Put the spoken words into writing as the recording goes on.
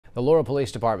The Laurel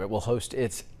Police Department will host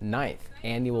its 9th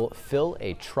annual Fill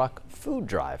a Truck Food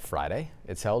Drive Friday.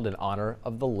 It's held in honor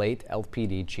of the late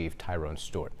LPD Chief Tyrone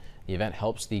Stewart. The event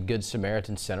helps the Good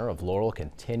Samaritan Center of Laurel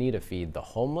continue to feed the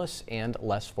homeless and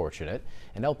less fortunate.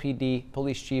 And LPD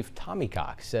Police Chief Tommy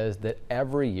Cox says that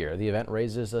every year the event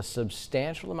raises a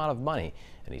substantial amount of money,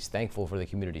 and he's thankful for the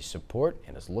community's support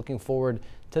and is looking forward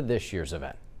to this year's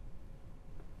event.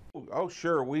 Oh,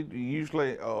 sure. We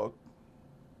usually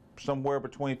somewhere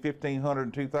between $1,500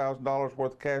 and $2,000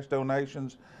 worth of cash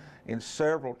donations and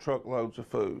several truckloads of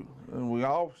food. And we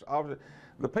obviously,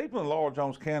 the people in Laurel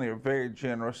Jones County are very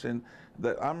generous. And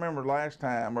I remember last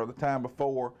time or the time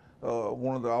before,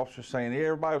 one of the officers saying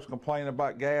everybody was complaining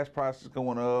about gas prices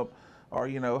going up, or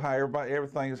how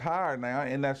everything is higher now,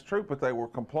 and that's true. But they were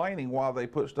complaining while they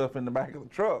put stuff in the back of the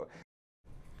truck.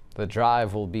 The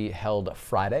drive will be held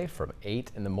Friday from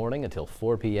 8 in the morning until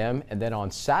 4 p.m. and then on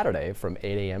Saturday from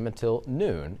 8 a.m. until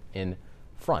noon in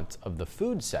front of the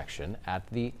food section at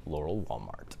the Laurel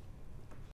Walmart.